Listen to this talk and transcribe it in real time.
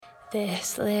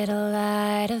This little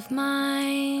light of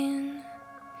mine,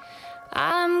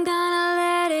 I'm gonna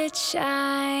let it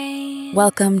shine.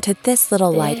 Welcome to This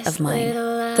Little Light of Mine,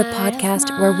 the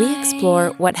podcast where we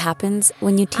explore what happens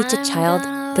when you teach a child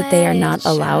that they are not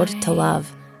allowed to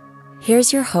love.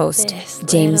 Here's your host,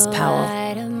 James Powell.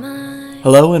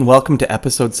 Hello and welcome to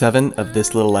episode 7 of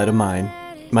This Little Light of Mine.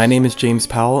 My name is James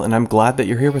Powell and I'm glad that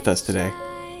you're here with us today.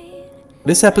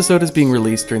 This episode is being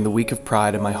released during the week of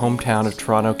Pride in my hometown of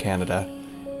Toronto, Canada.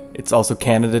 It's also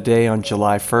Canada Day on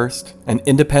July 1st and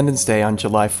Independence Day on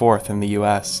July 4th in the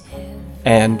US.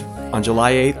 And on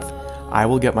July 8th, I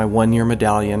will get my 1-year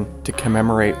medallion to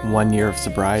commemorate 1 year of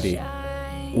sobriety.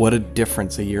 What a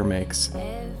difference a year makes.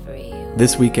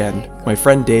 This weekend, my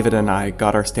friend David and I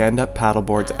got our stand-up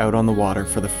paddleboards out on the water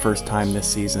for the first time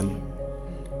this season.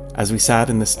 As we sat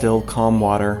in the still, calm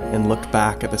water and looked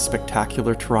back at the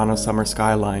spectacular Toronto summer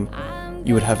skyline,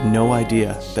 you would have no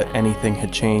idea that anything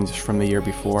had changed from the year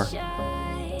before.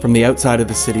 From the outside of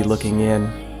the city looking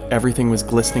in, everything was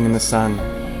glistening in the sun.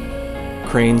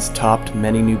 Cranes topped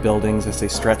many new buildings as they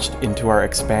stretched into our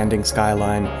expanding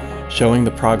skyline, showing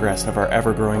the progress of our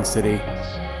ever-growing city.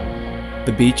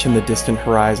 The beach in the distant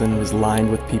horizon was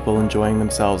lined with people enjoying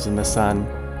themselves in the sun,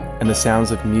 and the sounds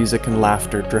of music and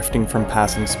laughter drifting from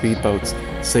passing speedboats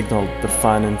signaled the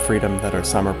fun and freedom that our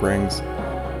summer brings.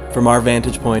 From our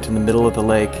vantage point in the middle of the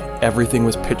lake, everything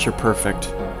was picture perfect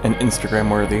and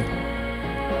Instagram-worthy.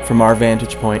 From our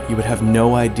vantage point, you would have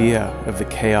no idea of the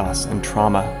chaos and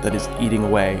trauma that is eating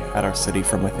away at our city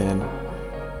from within.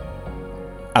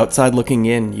 Outside looking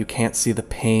in, you can't see the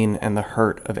pain and the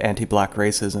hurt of anti-black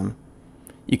racism.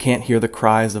 You can't hear the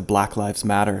cries of Black Lives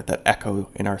Matter that echo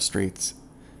in our streets.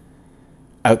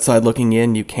 Outside looking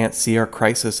in, you can't see our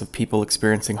crisis of people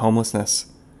experiencing homelessness.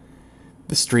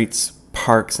 The streets,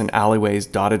 parks, and alleyways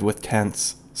dotted with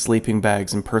tents, sleeping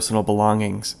bags, and personal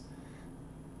belongings.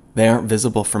 They aren't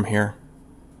visible from here.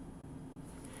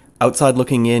 Outside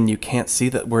looking in, you can't see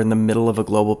that we're in the middle of a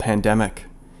global pandemic.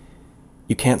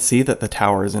 You can't see that the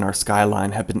towers in our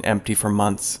skyline have been empty for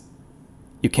months.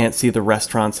 You can't see the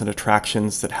restaurants and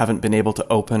attractions that haven't been able to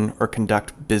open or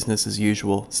conduct business as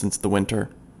usual since the winter.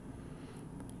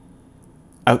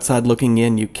 Outside looking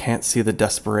in, you can't see the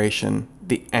desperation,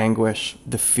 the anguish,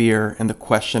 the fear, and the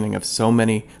questioning of so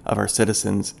many of our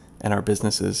citizens and our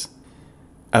businesses.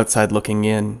 Outside looking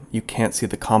in, you can't see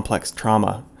the complex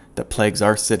trauma that plagues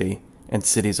our city and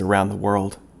cities around the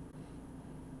world.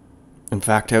 In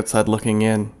fact, outside looking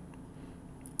in,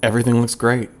 everything looks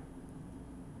great.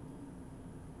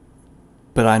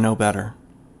 But I know better.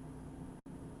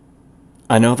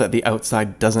 I know that the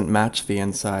outside doesn't match the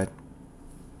inside.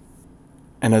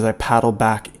 And as I paddle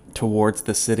back towards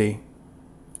the city,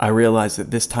 I realize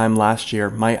that this time last year,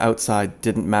 my outside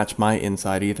didn't match my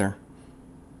inside either.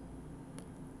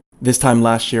 This time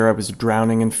last year, I was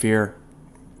drowning in fear,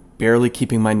 barely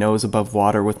keeping my nose above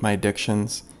water with my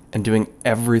addictions, and doing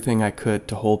everything I could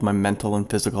to hold my mental and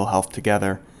physical health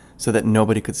together so that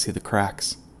nobody could see the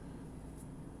cracks.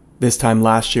 This time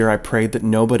last year, I prayed that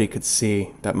nobody could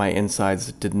see that my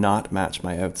insides did not match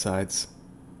my outsides.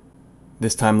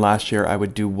 This time last year, I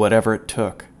would do whatever it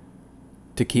took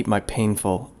to keep my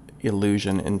painful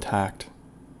illusion intact.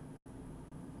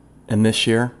 And this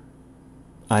year,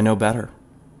 I know better.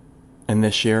 And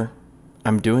this year,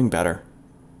 I'm doing better.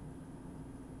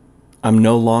 I'm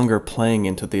no longer playing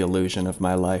into the illusion of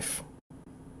my life.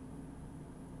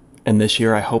 And this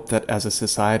year, I hope that as a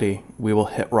society, we will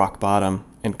hit rock bottom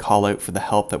and call out for the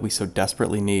help that we so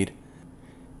desperately need.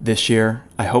 This year,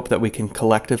 I hope that we can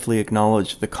collectively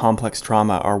acknowledge the complex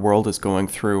trauma our world is going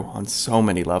through on so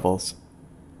many levels.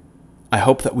 I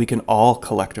hope that we can all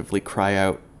collectively cry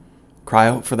out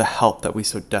for the help that we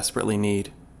so desperately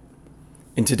need.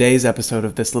 In today's episode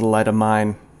of This Little Light of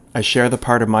Mine, I share the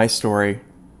part of my story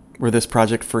where this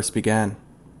project first began.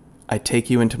 I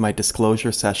take you into my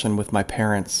disclosure session with my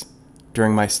parents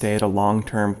during my stay at a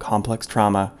long-term complex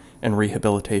trauma and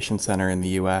rehabilitation center in the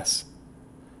US.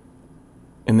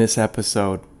 In this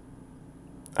episode,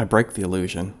 I break the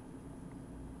illusion.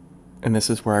 And this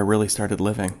is where I really started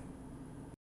living.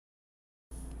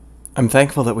 I'm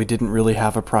thankful that we didn't really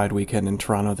have a Pride weekend in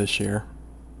Toronto this year.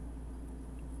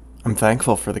 I'm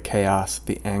thankful for the chaos,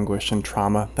 the anguish, and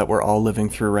trauma that we're all living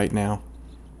through right now.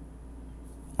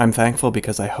 I'm thankful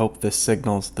because I hope this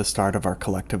signals the start of our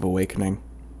collective awakening.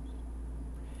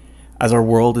 As our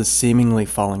world is seemingly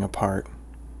falling apart,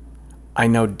 I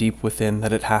know deep within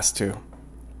that it has to.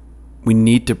 We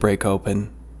need to break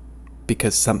open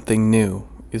because something new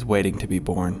is waiting to be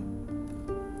born.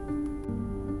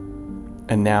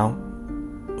 And now,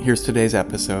 here's today's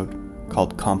episode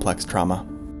called Complex Trauma.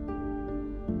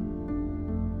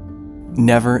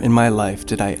 Never in my life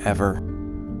did I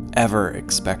ever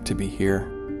expect to be here.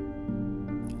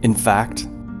 In fact,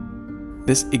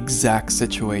 this exact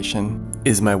situation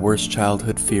is my worst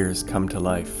childhood fears come to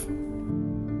life.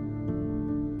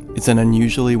 It's an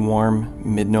unusually warm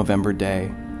mid-November day,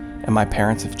 and my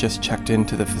parents have just checked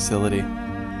into the facility.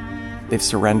 They've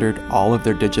surrendered all of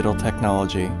their digital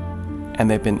technology,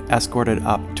 and they've been escorted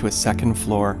up to a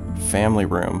second-floor family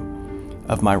room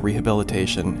of my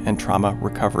rehabilitation and trauma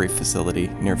recovery facility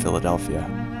near Philadelphia.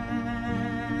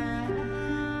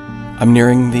 I'm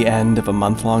nearing the end of a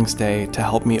month-long stay to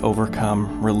help me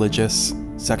overcome religious,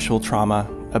 sexual trauma,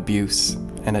 abuse,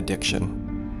 and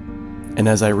addiction. And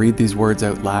as I read these words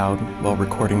out loud while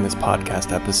recording this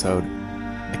podcast episode,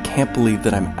 I can't believe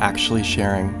that I'm actually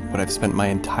sharing what I've spent my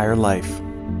entire life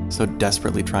so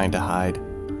desperately trying to hide.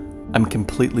 I'm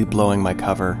completely blowing my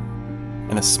cover,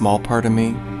 and a small part of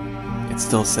me, it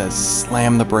still says,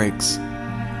 slam the brakes.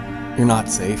 You're not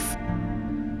safe.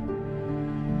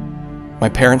 My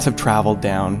parents have traveled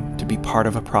down to be part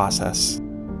of a process,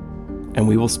 and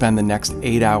we will spend the next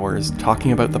 8 hours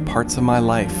talking about the parts of my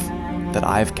life that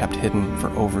I've kept hidden for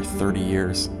over 30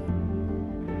 years.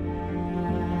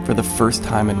 For the first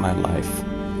time in my life,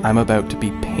 I'm about to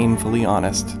be painfully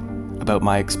honest about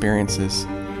my experiences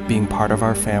being part of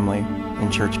our family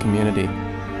and church community.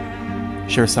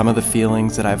 Share some of the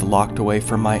feelings that I've locked away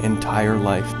for my entire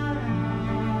life,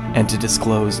 and to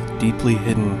disclose deeply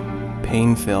hidden,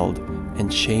 pain-filled,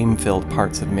 and shame-filled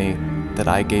parts of me that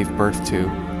I gave birth to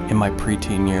in my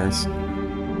preteen years.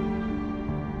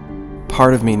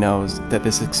 Part of me knows that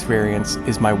this experience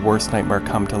is my worst nightmare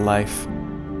come to life,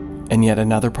 and yet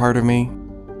another part of me,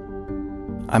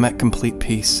 I'm at complete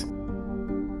peace.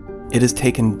 It has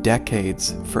taken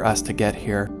decades for us to get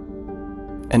here,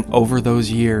 and over those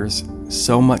years,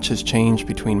 so much has changed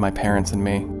between my parents and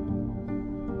me.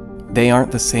 They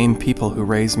aren't the same people who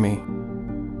raised me.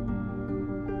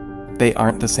 They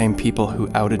aren't the same people who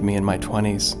outed me in my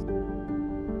 20s.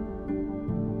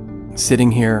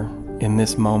 Sitting here in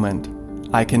this moment,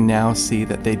 I can now see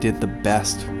that they did the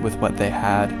best with what they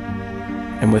had,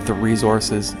 and with the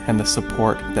resources and the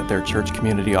support that their church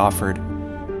community offered.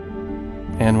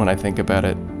 And when I think about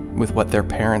it, with what their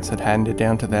parents had handed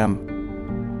down to them.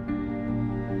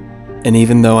 And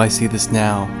even though I see this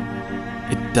now,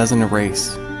 it doesn't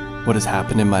erase what has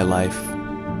happened in my life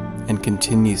and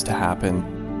continues to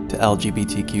happen to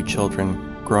LGBTQ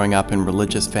children growing up in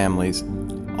religious families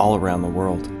all around the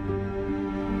world.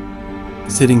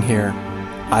 Sitting here,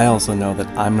 I also know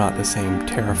that I'm not the same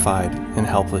terrified and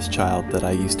helpless child that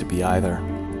I used to be either.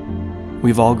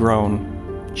 We've all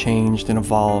grown, changed, and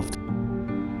evolved,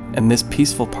 and this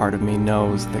peaceful part of me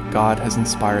knows that God has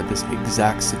inspired this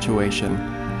exact situation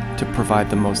to provide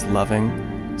the most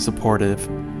loving, supportive,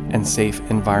 and safe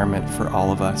environment for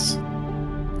all of us.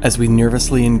 As we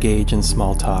nervously engage in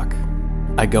small talk,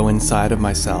 I go inside of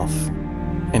myself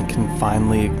and can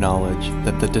finally acknowledge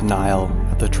that the denial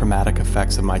of the traumatic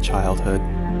effects of my childhood,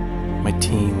 my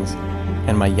teens,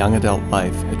 and my young adult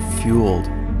life had fueled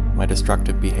my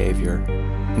destructive behavior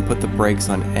and put the brakes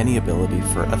on any ability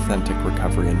for authentic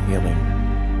recovery and healing.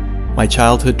 My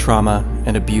childhood trauma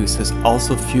and abuse has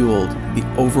also fueled the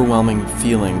overwhelming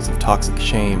feelings of toxic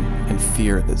shame and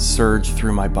fear that surge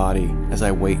through my body as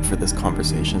I wait for this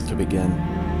conversation to begin.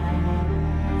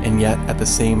 And yet, at the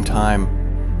same time,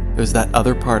 there's that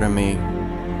other part of me,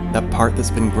 that part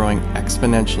that's been growing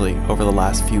exponentially over the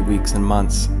last few weeks and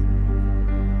months.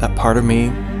 That part of me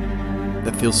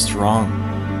that feels strong,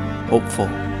 hopeful,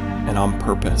 and on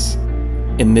purpose.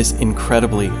 In this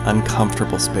incredibly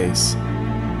uncomfortable space,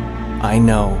 I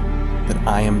know that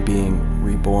I am being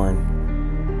reborn.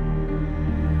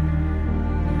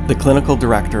 The clinical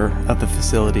director of the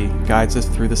facility guides us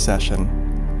through the session,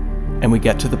 and we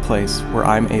get to the place where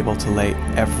I'm able to lay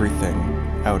everything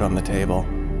out on the table.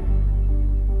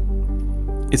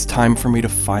 It's time for me to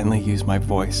finally use my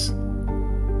voice,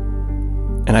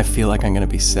 and I feel like I'm going to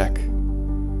be sick.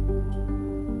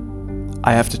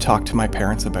 I have to talk to my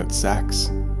parents about sex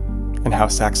and how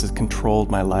sex has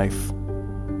controlled my life.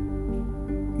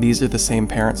 These are the same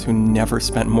parents who never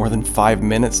spent more than 5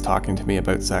 minutes talking to me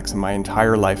about sex in my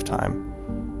entire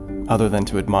lifetime, other than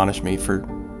to admonish me for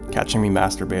catching me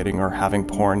masturbating or having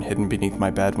porn hidden beneath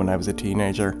my bed when I was a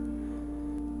teenager.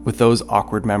 With those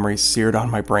awkward memories seared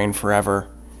on my brain forever,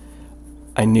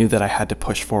 I knew that I had to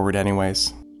push forward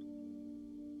anyways.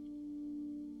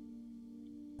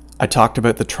 I talked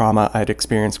about the trauma I'd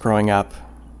experienced growing up,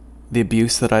 the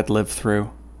abuse that I'd lived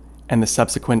through, and the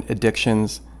subsequent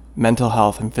addictions, mental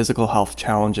health, and physical health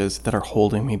challenges that are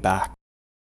holding me back.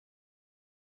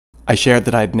 I shared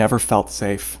that I'd never felt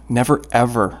safe, never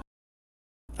ever.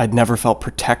 I'd never felt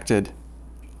protected,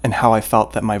 and how I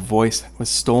felt that my voice was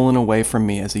stolen away from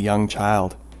me as a young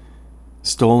child,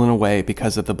 stolen away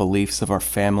because of the beliefs of our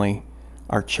family,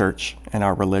 our church, and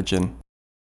our religion.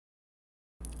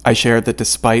 I shared that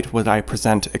despite what I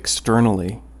present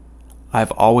externally,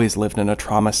 I've always lived in a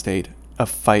trauma state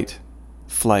of fight,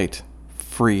 flight,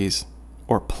 freeze,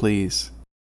 or please.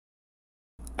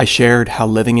 I shared how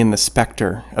living in the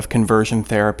specter of conversion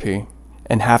therapy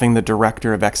and having the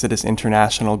director of Exodus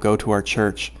International go to our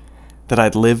church, that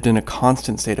I'd lived in a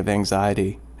constant state of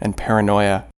anxiety and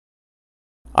paranoia.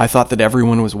 I thought that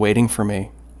everyone was waiting for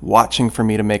me, watching for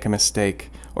me to make a mistake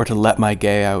or to let my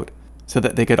gay out, so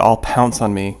that they could all pounce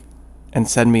on me and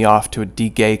send me off to a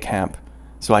de-gay camp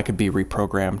so I could be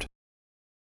reprogrammed.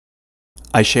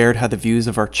 I shared how the views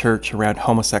of our church around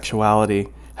homosexuality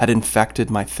had infected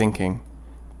my thinking,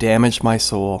 damaged my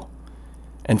soul,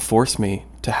 and forced me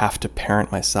to have to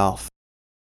parent myself.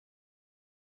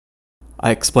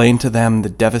 I explained to them the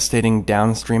devastating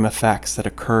downstream effects that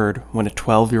occurred when a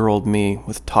 12-year-old me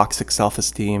with toxic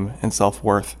self-esteem and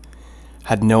self-worth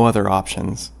had no other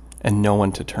options and no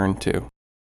one to turn to.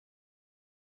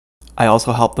 I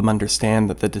also helped them understand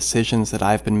that the decisions that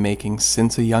I've been making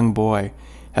since a young boy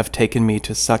have taken me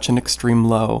to such an extreme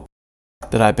low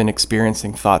that I've been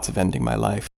experiencing thoughts of ending my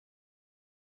life.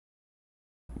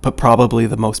 But probably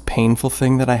the most painful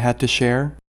thing that I had to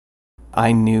share,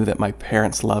 I knew that my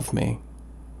parents loved me,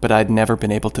 but I'd never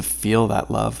been able to feel that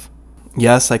love.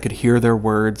 Yes, I could hear their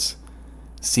words,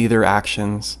 see their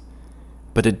actions,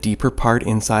 but a deeper part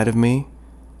inside of me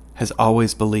has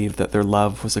always believed that their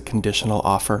love was a conditional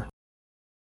offer.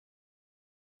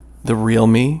 The real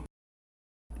me,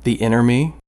 the inner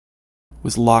me,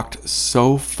 was locked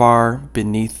so far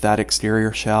beneath that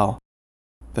exterior shell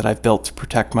that I've built to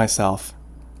protect myself,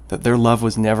 that their love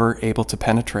was never able to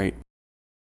penetrate.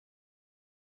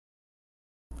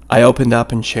 I opened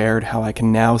up and shared how I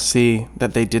can now see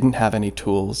that they didn't have any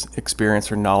tools,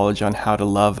 experience, or knowledge on how to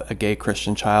love a gay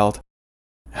Christian child.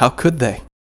 How could they?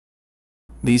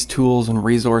 These tools and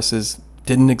resources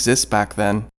didn't exist back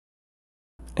then.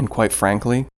 And quite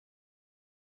frankly,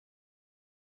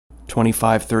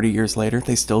 25, 30 years later,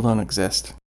 they still don't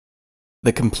exist.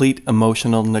 The complete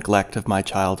emotional neglect of my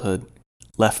childhood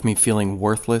left me feeling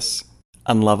worthless,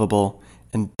 unlovable,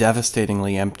 and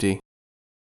devastatingly empty.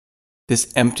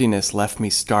 This emptiness left me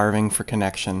starving for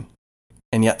connection,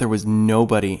 and yet there was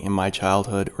nobody in my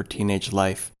childhood or teenage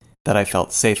life that I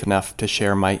felt safe enough to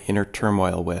share my inner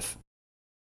turmoil with.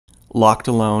 Locked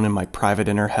alone in my private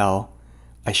inner hell,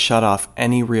 I shut off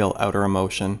any real outer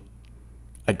emotion.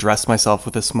 I dressed myself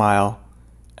with a smile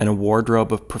and a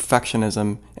wardrobe of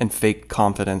perfectionism and fake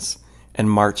confidence, and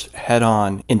marched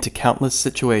head-on into countless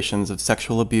situations of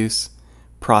sexual abuse,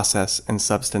 process, and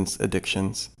substance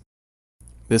addictions.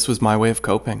 This was my way of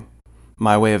coping,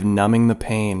 my way of numbing the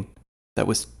pain that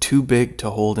was too big to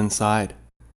hold inside,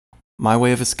 my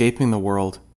way of escaping the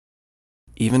world,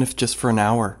 even if just for an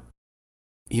hour,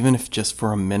 even if just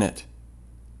for a minute.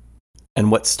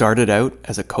 And what started out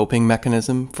as a coping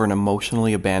mechanism for an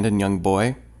emotionally abandoned young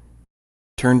boy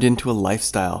turned into a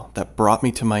lifestyle that brought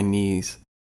me to my knees,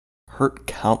 hurt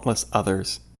countless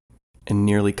others, and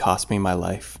nearly cost me my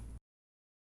life.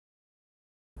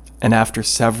 And after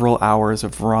several hours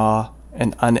of raw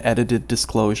and unedited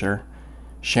disclosure,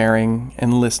 sharing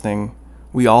and listening,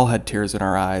 we all had tears in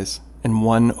our eyes and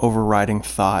one overriding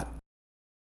thought: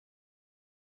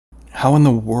 how in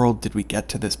the world did we get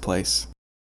to this place?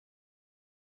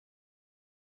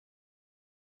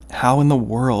 How in the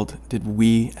world did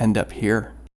we end up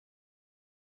here?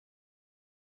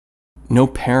 No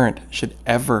parent should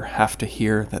ever have to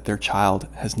hear that their child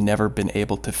has never been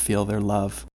able to feel their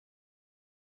love.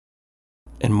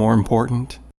 And more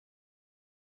important,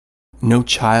 no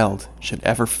child should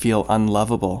ever feel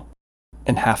unlovable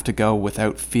and have to go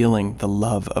without feeling the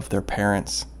love of their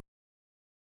parents.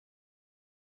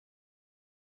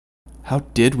 How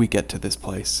did we get to this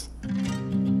place?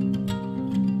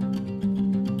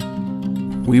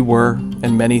 We were,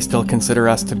 and many still consider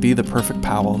us to be, the perfect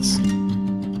Powells.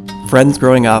 Friends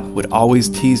growing up would always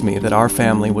tease me that our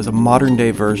family was a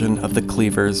modern-day version of the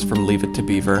Cleavers from Leave It to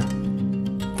Beaver.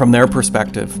 From their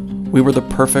perspective, we were the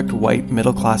perfect white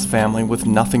middle-class family with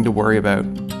nothing to worry about.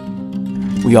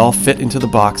 We all fit into the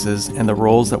boxes and the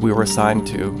roles that we were assigned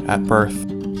to at birth.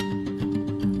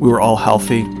 We were all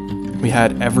healthy, we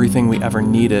had everything we ever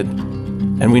needed,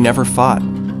 and we never fought.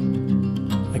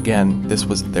 Again, this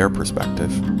was their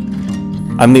perspective.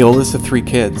 I'm the oldest of 3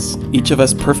 kids, each of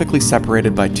us perfectly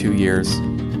separated by 2 years.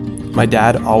 My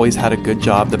dad always had a good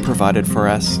job that provided for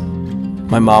us.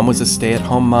 My mom was a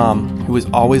stay-at-home mom who was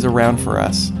always around for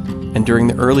us, And during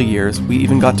the early years, we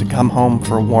even got to come home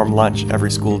for a warm lunch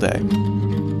every school day.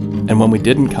 And when we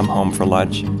didn't come home for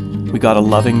lunch, we got a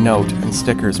loving note and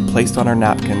stickers placed on our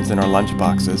napkins in our lunch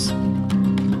boxes.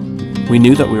 We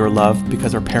knew that we were loved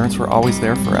because our parents were always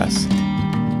there for us.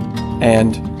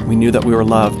 And we knew that we were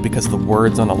loved because the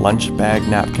words on a lunch bag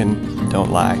napkin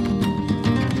don't lie.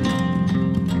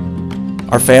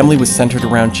 Our family was centered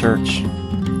around church,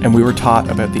 and we were taught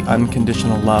about the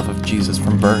unconditional love of Jesus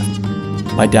from birth.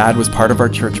 My dad was part of our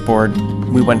church board.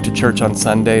 We went to church on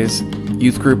Sundays,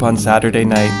 youth group on Saturday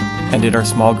night, and did our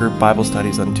small group Bible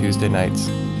studies on Tuesday nights.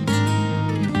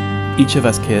 Each of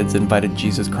us kids invited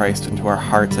Jesus Christ into our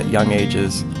hearts at young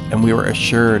ages, and we were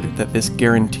assured that this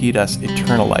guaranteed us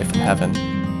eternal life in heaven.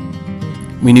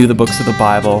 We knew the books of the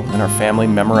Bible, and our family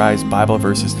memorized Bible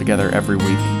verses together every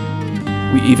week.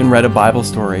 We even read a Bible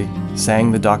story,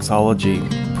 sang the doxology,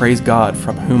 praised God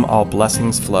from whom all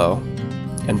blessings flow,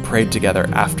 and prayed together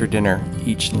after dinner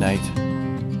each night.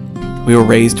 We were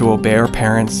raised to obey our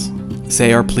parents,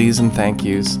 say our please and thank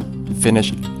yous,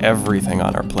 finish everything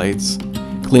on our plates,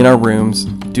 clean our rooms,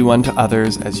 do unto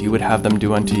others as you would have them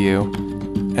do unto you,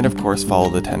 and of course follow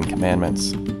the 10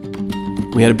 Commandments.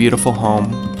 We had a beautiful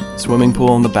home, swimming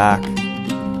pool in the back,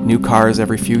 new cars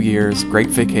every few years, great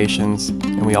vacations,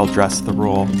 and we all dressed the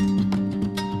rule.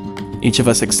 Each of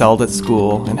us excelled at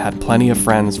school and had plenty of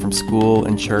friends from school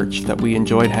and church that we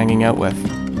enjoyed hanging out with.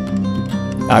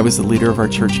 I was the leader of our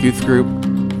church youth group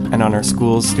and on our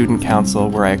school's student council,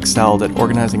 where I excelled at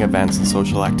organizing events and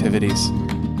social activities.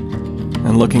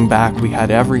 And looking back, we had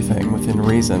everything within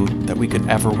reason that we could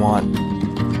ever want.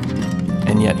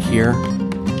 And yet here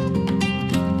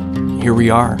we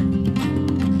are.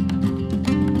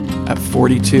 At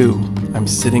 42, I'm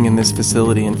sitting in this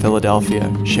facility in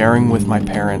Philadelphia, sharing with my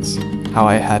parents how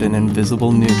I had an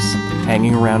invisible noose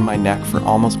hanging around my neck for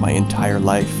almost my entire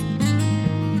life.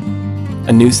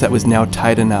 A noose that was now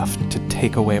tight enough to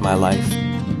take away my life.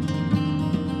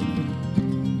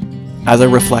 As I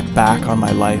reflect back on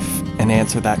my life and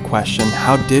answer that question,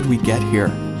 how did we get here?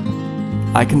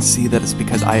 I can see that it's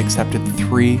because I accepted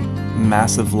 3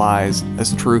 massive lies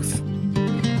as truth.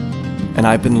 And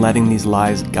I've been letting these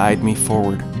lies guide me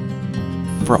forward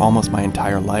for almost my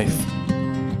entire life.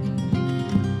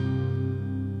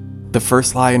 The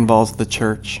first lie involves the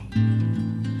church.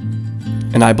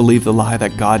 And I believe the lie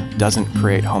that God doesn't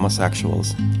create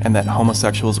homosexuals and that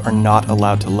homosexuals are not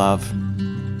allowed to love.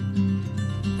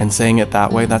 And saying it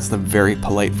that way, that's the very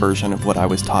polite version of what I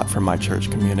was taught from my church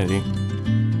community.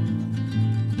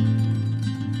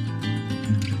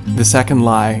 The second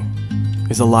lie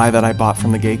is a lie that I bought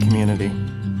from the gay community.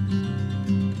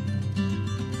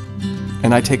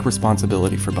 And I take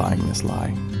responsibility for buying this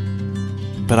lie.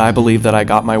 But I believe that I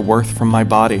got my worth from my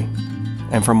body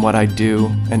and from what I do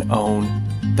and own,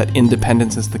 that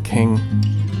independence is the king,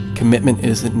 commitment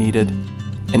isn't needed,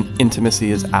 and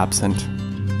intimacy is absent.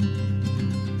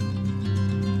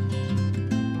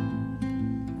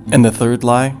 And the third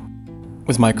lie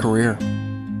was my career.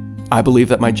 I believe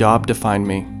that my job defined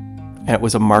me, and it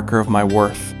was a marker of my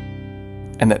worth,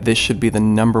 and that this should be the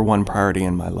number one priority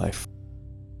in my life.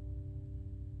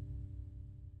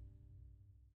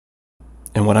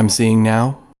 And what I'm seeing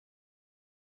now?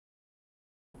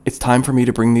 It's time for me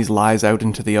to bring these lies out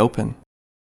into the open.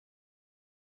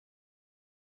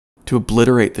 To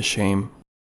obliterate the shame.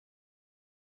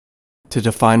 To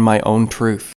define my own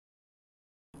truth.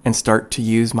 And start to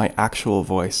use my actual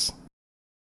voice.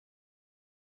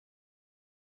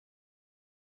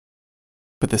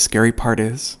 But the scary part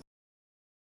is,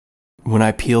 when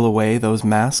I peel away those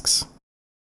masks,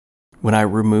 when I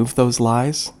remove those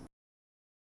lies,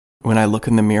 when I look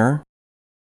in the mirror,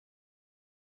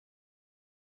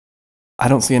 I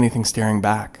don't see anything staring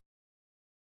back.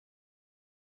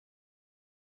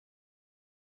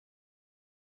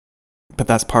 But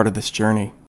that's part of this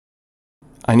journey.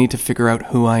 I need to figure out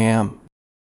who I am.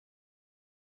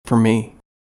 For me.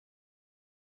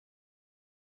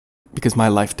 Because my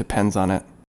life depends on it.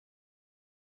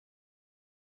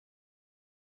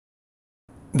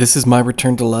 This is my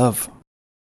return to love.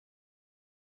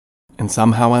 And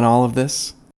somehow in all of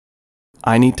this,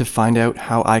 I need to find out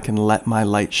how I can let my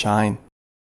light shine.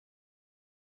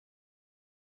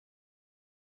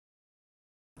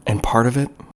 And part of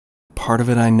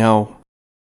it I know,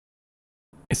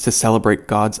 is to celebrate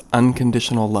God's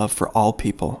unconditional love for all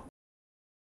people.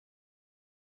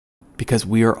 Because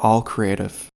we are all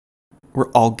creative, we're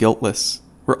all guiltless,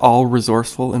 we're all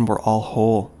resourceful, and we're all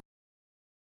whole.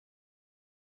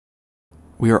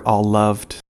 We are all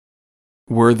loved,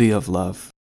 worthy of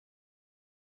love.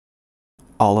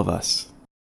 All of us,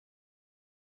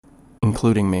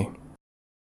 including me.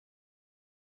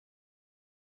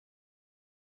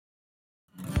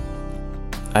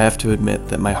 I have to admit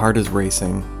that my heart is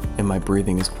racing and my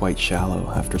breathing is quite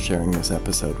shallow after sharing this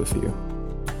episode with you.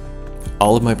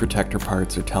 All of my protector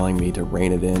parts are telling me to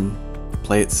rein it in,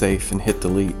 play it safe, and hit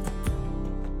delete.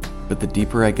 But the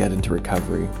deeper I get into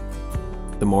recovery,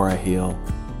 the more I heal,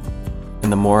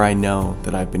 and the more I know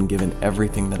that I've been given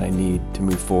everything that I need to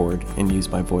move forward and use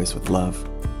my voice with love.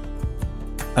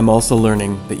 I'm also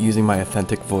learning that using my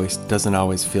authentic voice doesn't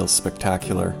always feel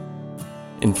spectacular.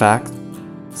 In fact,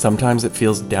 sometimes it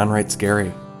feels downright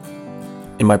scary.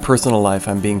 In my personal life,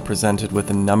 I'm being presented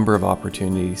with a number of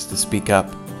opportunities to speak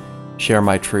up, share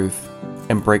my truth,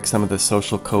 and break some of the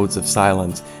social codes of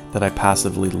silence that I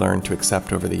passively learned to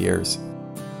accept over the years.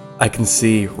 I can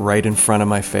see right in front of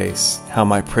my face how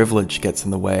my privilege gets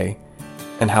in the way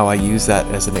and how I use that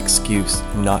as an excuse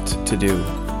not to do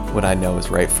what I know is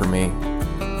right for me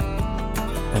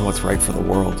and what's right for the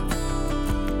world.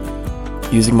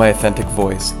 Using my authentic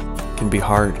voice can be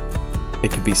hard,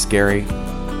 it can be scary,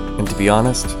 and to be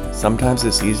honest, sometimes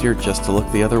it's easier just to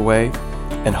look the other way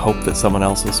and hope that someone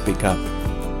else will speak up.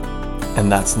 And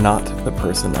that's not the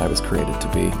person I was created to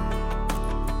be.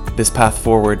 This path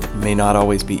forward may not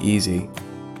always be easy,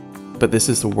 but this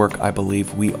is the work I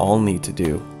believe we all need to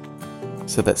do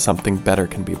so that something better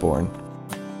can be born.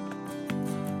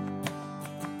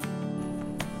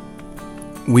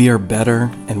 We are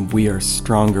better and we are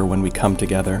stronger when we come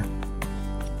together.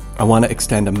 I want to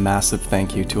extend a massive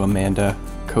thank you to Amanda,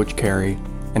 Coach Carrie,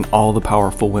 and all the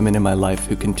powerful women in my life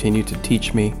who continue to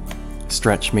teach me,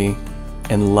 stretch me,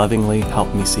 and lovingly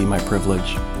help me see my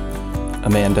privilege.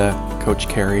 Amanda, Coach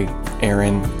Carrie,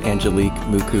 Erin, Angelique,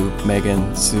 Muku,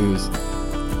 Megan, Suze,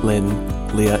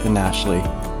 Lynn, Leah, and Ashley.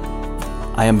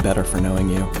 I am better for knowing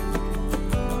you.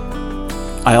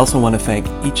 I also want to thank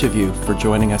each of you for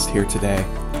joining us here today,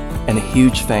 and a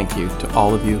huge thank you to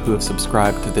all of you who have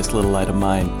subscribed to This Little Light of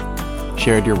Mine,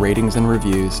 shared your ratings and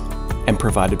reviews, and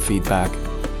provided feedback.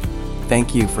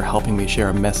 Thank you for helping me share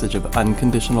a message of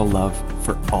unconditional love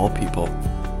for all people.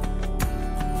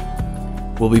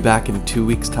 We'll be back in 2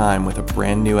 weeks' time with a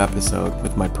brand new episode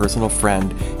with my personal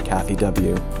friend, Kathy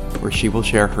W., where she will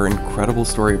share her incredible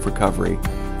story of recovery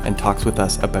and talks with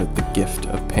us about the gift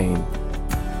of pain.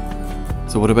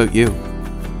 So what about you?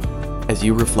 As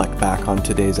you reflect back on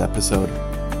today's episode,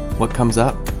 what comes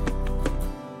up?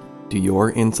 Do your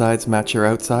insides match your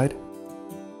outside?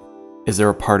 Is there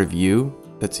a part of you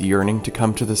that's yearning to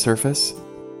come to the surface?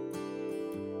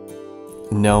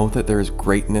 Know that there is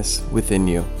greatness within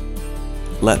you.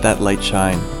 Let that light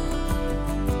shine.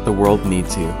 The world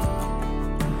needs you.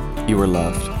 You are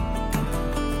loved.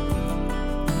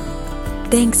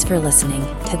 Thanks for listening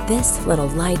to This Little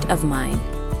Light of Mine.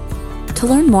 To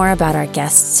learn more about our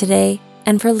guests today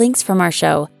and for links from our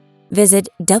show, visit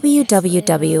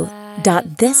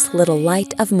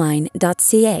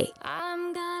www.thislittlelightofmine.ca.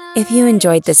 If you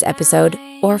enjoyed this episode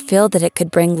or feel that it could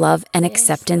bring love and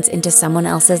acceptance into someone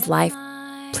else's life,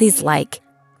 please like,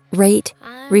 rate,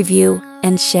 review,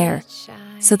 and share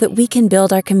so that we can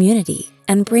build our community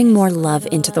and bring more love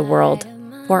into the world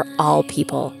for all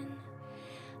people.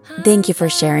 Thank you for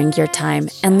sharing your time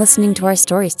and listening to our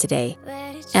stories today.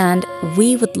 And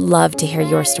we would love to hear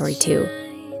your story too.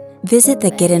 Visit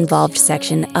the Get Involved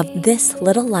section of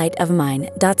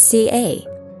thislittlelightofmine.ca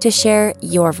to share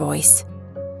your voice.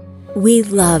 We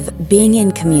love being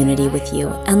in community with you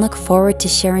and look forward to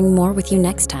sharing more with you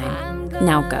next time.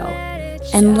 Now go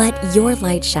and let your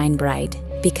light shine bright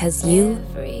because you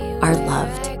are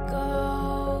loved.